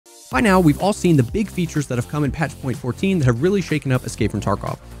By now, we've all seen the big features that have come in patch point 14 that have really shaken up Escape from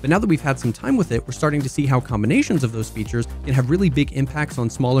Tarkov. But now that we've had some time with it, we're starting to see how combinations of those features can have really big impacts on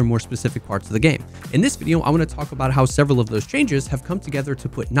smaller, more specific parts of the game. In this video, I want to talk about how several of those changes have come together to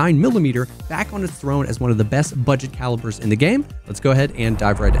put 9mm back on its throne as one of the best budget calibers in the game. Let's go ahead and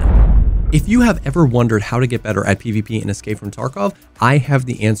dive right in. If you have ever wondered how to get better at PvP in Escape from Tarkov, I have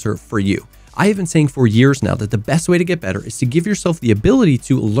the answer for you. I have been saying for years now that the best way to get better is to give yourself the ability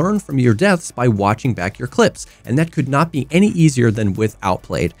to learn from your deaths by watching back your clips, and that could not be any easier than with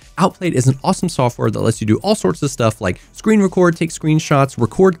Outplayed. Outplayed is an awesome software that lets you do all sorts of stuff like screen record, take screenshots,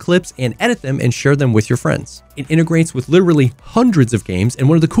 record clips, and edit them and share them with your friends. It integrates with literally hundreds of games, and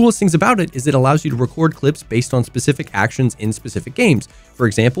one of the coolest things about it is it allows you to record clips based on specific actions in specific games. For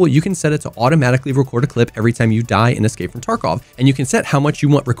example, you can set it to automatically record a clip every time you die in Escape from Tarkov, and you can set how much you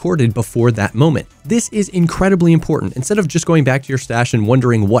want recorded before that moment. This is incredibly important. Instead of just going back to your stash and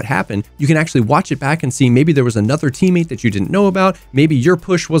wondering what happened, you can actually watch it back and see maybe there was another teammate that you didn't know about, maybe your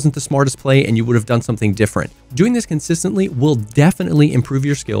push wasn't the smartest play and you would have done something different. Doing this consistently will definitely improve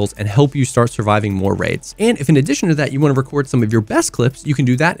your skills and help you start surviving more raids. And if in addition to that you want to record some of your best clips, you can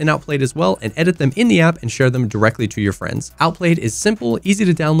do that in Outplayed as well and edit them in the app and share them directly to your friends. Outplayed is simple, easy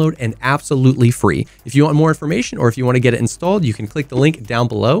to download, and absolutely free. If you want more information or if you want to get it installed, you can click the link down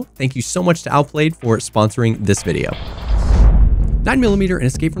below. Thank you so much to Outplayed for sponsoring this video. 9mm in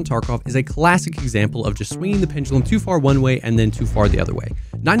Escape from Tarkov is a classic example of just swinging the pendulum too far one way and then too far the other way.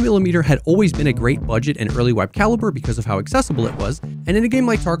 9mm had always been a great budget and early wipe caliber because of how accessible it was, and in a game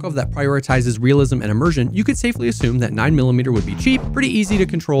like Tarkov that prioritizes realism and immersion, you could safely assume that 9mm would be cheap, pretty easy to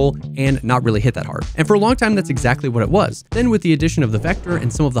control, and not really hit that hard. And for a long time, that's exactly what it was. Then with the addition of the Vector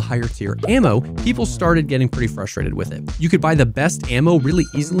and some of the higher tier ammo, people started getting pretty frustrated with it. You could buy the best ammo really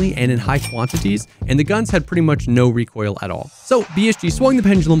easily and in high quantities, and the guns had pretty much no recoil at all. So BSG swung the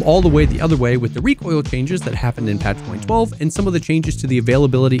pendulum all the way the other way with the recoil changes that happened in patch point 12 and some of the changes to the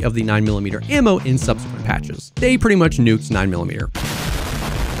availability of the 9mm ammo in subsequent patches. They pretty much nuked 9mm.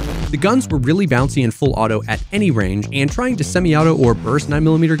 The guns were really bouncy and full auto at any range, and trying to semi-auto or burst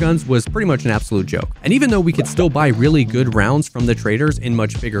 9mm guns was pretty much an absolute joke. And even though we could still buy really good rounds from the traders in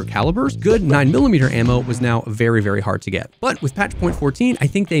much bigger calibers, good 9mm ammo was now very, very hard to get. But with patch point 14, I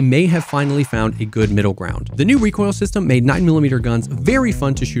think they may have finally found a good middle ground. The new recoil system made 9mm guns very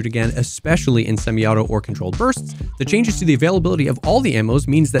fun to shoot again, especially in semi-auto or controlled bursts. The changes to the availability of all the ammos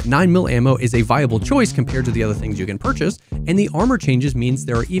means that 9mm ammo is a viable choice compared to the other things you can purchase, and the armor changes means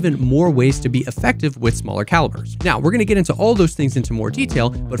there are even more ways to be effective with smaller calibers. Now, we're going to get into all those things into more detail,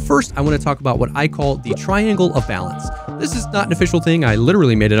 but first I want to talk about what I call the triangle of balance. This is not an official thing, I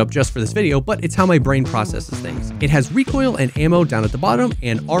literally made it up just for this video, but it's how my brain processes things. It has recoil and ammo down at the bottom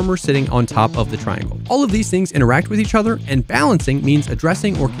and armor sitting on top of the triangle. All of these things interact with each other, and balancing means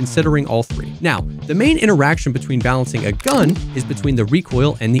addressing or considering all three. Now, the main interaction between balancing a gun is between the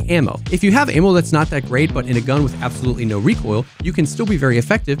recoil and the ammo. If you have ammo that's not that great, but in a gun with absolutely no recoil, you can still be very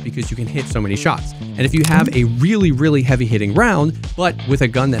effective because you can hit so many shots. And if you have a really, really heavy hitting round, but with a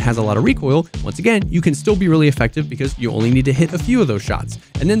gun that has a lot of recoil, once again, you can still be really effective because you only need to hit a few of those shots.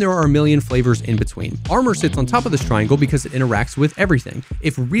 And then there are a million flavors in between. Armor sits on top of this triangle because it interacts with everything.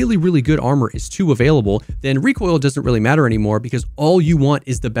 If really, really good armor is too available, then recoil doesn't really matter anymore because all you want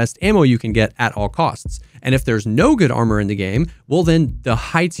is the best ammo you can get at all costs. And if there's no good armor in the game, well then the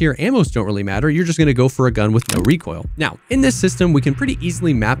high tier ammos don't really matter. You're just going to go for a gun with no recoil. Now, in this system, we can pretty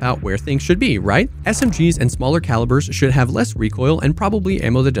easily map out where things should be, right? SMGs and smaller calibers should have less recoil and probably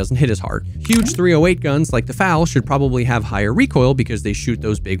ammo that doesn't hit as hard. Huge 308 guns like the FAL should probably have higher recoil because they shoot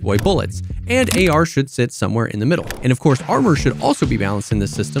those big boy bullets. And AR should sit somewhere in the middle. And of course, armor should also be balanced in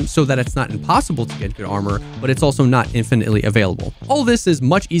this system so that it's not impossible to get good armor, but it's also not infinitely available. All this is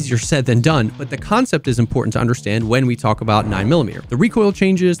much easier said than done, but the concept is important to understand when we talk about 9mm. The recoil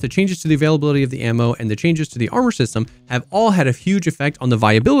changes, the changes to the availability of the ammo, and the changes to the armor system have all had a huge effect on the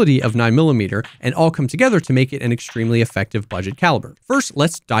viability of 9mm and all come together to make it an extremely effective budget caliber. First,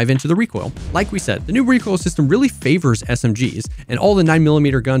 let's dive into the recoil. Like we said, the new recoil system really favors SMGs, and all the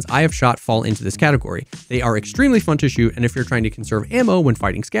 9mm guns I have shot fall into this category. They are extremely fun to shoot, and if you're trying to conserve ammo when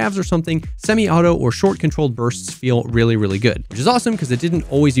fighting scavs or something, semi-auto or short controlled bursts feel really, really good, which is awesome because it didn't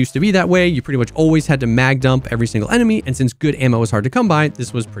always used to be that way. You pretty much always had to mag dump every single enemy, and since good ammo is hard to come by,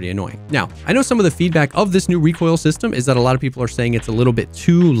 this was pretty annoying. Now, I know some of the feedback of this new recoil system is that a lot of people are saying it's a little bit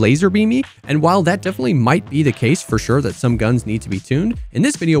too laser beamy, and while that definitely might be the case for sure that some guns need to be tuned, in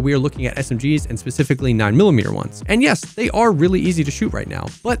this video we are looking at SMGs and specifically 9mm ones. And yes, they are really easy to shoot right now,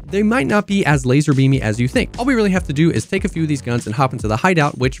 but they might not be as laser beamy as you think. All we really have to do is take a few of these guns and hop into the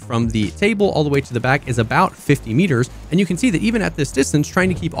hideout, which from the table all the way to the back is about 50 meters, and you can see that even at this distance, trying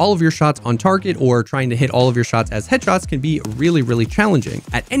to keep all of your shots on target or trying to hit all of your shots as headshots can be really challenging.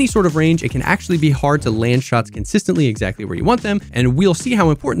 At any sort of range, it can actually be hard to land shots consistently exactly where you want them, and we'll see how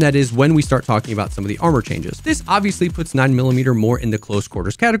important that is when we start talking about some of the armor changes. This obviously puts 9mm more in the close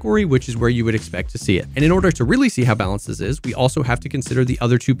quarters category, which is where you would expect to see it. And in order to really see how balanced this is, we also have to consider the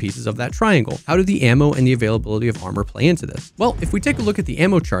other two pieces of that triangle. How do the ammo and the availability of armor play into this? Well, if we take a look at the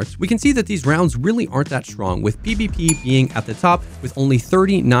ammo charts, we can see that these rounds really aren't that strong, with PvP being at the top with only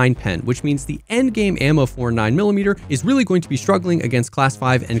 39 pen, which means the end game ammo for 9mm is really going to be struggling against class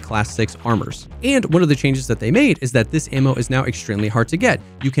 5 and class 6 armors. And one of the changes that they made is that this ammo is now extremely hard to get.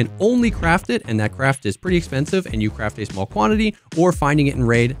 You can only craft it, and that craft is pretty expensive, and you craft a small quantity, or finding it in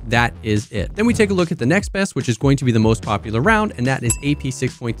raid, that is it. Then we take a look at the next best, which is going to be the most popular round, and that is AP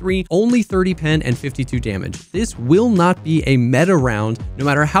 6.3, only 30 pen and 52 damage. This will not be a meta round, no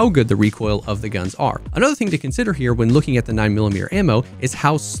matter how good the recoil of the guns are. Another thing to consider here when looking at the 9mm ammo is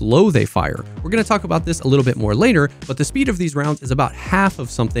how slow they fire. We're going to talk about this a little bit more later, but the speed of these rounds is about half of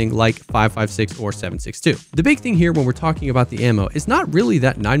something like 5.56 or 7.62. The big thing here when we're talking about the ammo is not really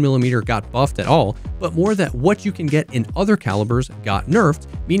that 9mm got buffed at all, but more that what you can get in other calibers got nerfed,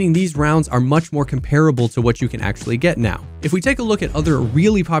 meaning these rounds are much more comparable to what you can actually get now. If we take a look at other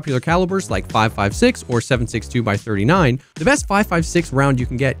really popular calibers like 5.56 or 7.62 by 39, the best 5.56 round you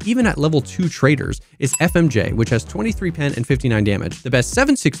can get even at level 2 traders is FMJ, which has 23 pen and 59 damage. The best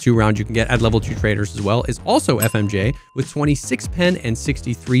 7.62 round you can get at level 2 traders as well is also FMJ with 26 pen and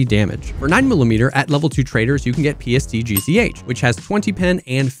 63 damage. For 9mm at level 2 traders, you can get PSD GCH, which has 20 pen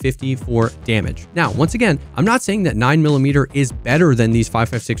and 54 damage. Now, once again, I'm not saying that 9mm is better than these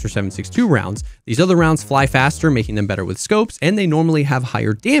 5.56 or 7.62 rounds. These other rounds fly faster, making them better with scopes, and they normally have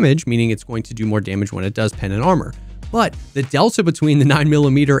higher damage, meaning it's going to do more damage when it does pen and armor. But the delta between the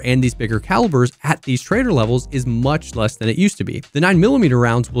 9mm and these bigger calibers at these trader levels is much less than it used to be. The 9mm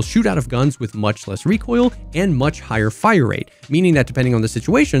rounds will shoot out of guns with much less recoil and much higher fire rate, meaning that depending on the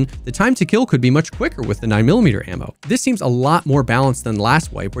situation, the time to kill could be much quicker with the 9mm ammo. This seems a lot more balanced than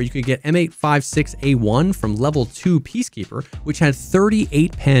last wipe, where you could get M856A1 from level 2 Peacekeeper, which had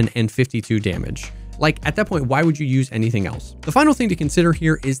 38 pen and 52 damage. Like, at that point, why would you use anything else? The final thing to consider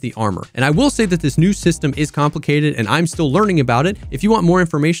here is the armor. And I will say that this new system is complicated and I'm still learning about it. If you want more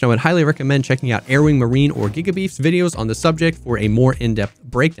information, I would highly recommend checking out Airwing Marine or Gigabeef's videos on the subject for a more in-depth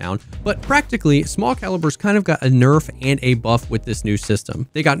breakdown. But practically, small calibers kind of got a nerf and a buff with this new system.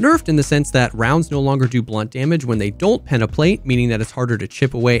 They got nerfed in the sense that rounds no longer do blunt damage when they don't pen a plate, meaning that it's harder to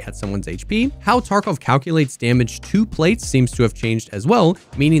chip away at someone's HP. How Tarkov calculates damage to plates seems to have changed as well,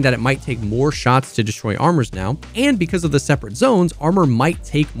 meaning that it might take more shots to destroy armors now, and because of the separate zones, armor might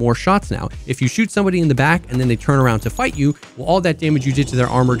take more shots now. If you shoot somebody in the back and then they turn around to fight you, well, all that damage you did to their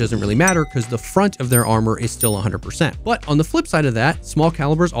armor doesn't really matter because the front of their armor is still 100%. But on the flip side of that, small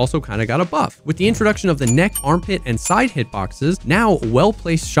calibers also kind of got a buff. With the introduction of the neck, armpit, and side hitboxes, now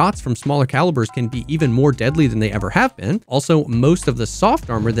well-placed shots from smaller calibers can be even more deadly than they ever have been. Also, most of the soft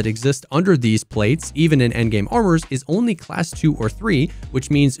armor that exists under these plates, even in endgame armors, is only class 2 or 3, which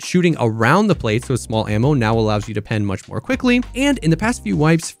means shooting around the plates with small ammo now allows you to pen much more quickly. And in the past few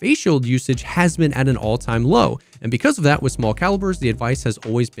wipes, face shield usage has been at an all-time low. And because of that, with small calibers, the advice has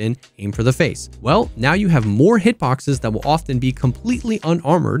always been aim for the face. Well, now you have more hitboxes that will often be completely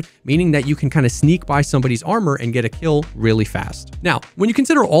unarmored, meaning that you can kind of sneak by somebody's armor and get a kill really fast. Now, when you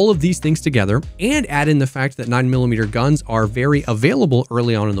consider all of these things together and add in the fact that 9mm guns are very available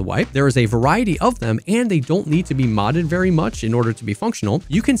early on in the wipe, there is a variety of them and they don't need to be modded very much in order to be functional,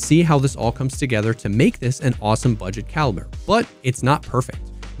 you can see how this all comes together to make this an awesome budget caliber. But it's not perfect.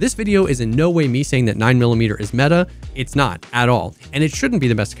 This video is in no way me saying that 9mm is meta. It's not at all, and it shouldn't be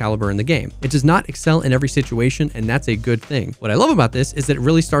the best caliber in the game. It does not excel in every situation, and that's a good thing. What I love about this is that it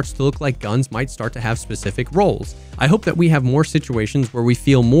really starts to look like guns might start to have specific roles. I hope that we have more situations where we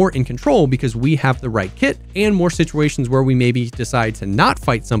feel more in control because we have the right kit, and more situations where we maybe decide to not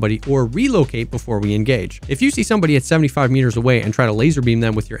fight somebody or relocate before we engage. If you see somebody at 75 meters away and try to laser beam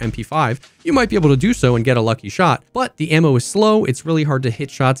them with your MP5, you might be able to do so and get a lucky shot, but the ammo is slow, it's really hard to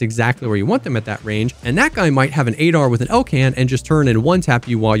hit shots shots exactly where you want them at that range, and that guy might have an ADAR with an LCAN and just turn and one tap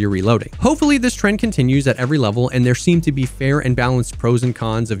you while you're reloading. Hopefully this trend continues at every level, and there seem to be fair and balanced pros and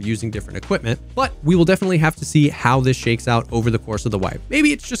cons of using different equipment, but we will definitely have to see how this shakes out over the course of the wipe.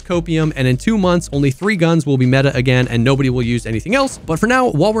 Maybe it's just copium, and in 2 months, only 3 guns will be meta again, and nobody will use anything else. But for now,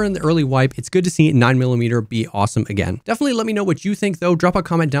 while we're in the early wipe, it's good to see 9mm be awesome again. Definitely let me know what you think though. Drop a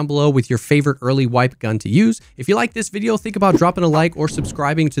comment down below with your favorite early wipe gun to use. If you like this video, think about dropping a like or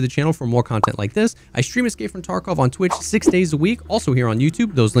subscribing to the channel for more content like this. I stream Escape from Tarkov on Twitch 6 days a week, also here on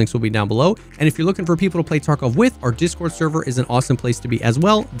YouTube. Those links will be down below. And if you're looking for people to play Tarkov with, our Discord server is an awesome place to be as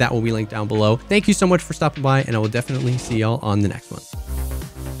well. That will be linked down below. Thank you so much for stopping by, and I will definitely see y'all on the next one.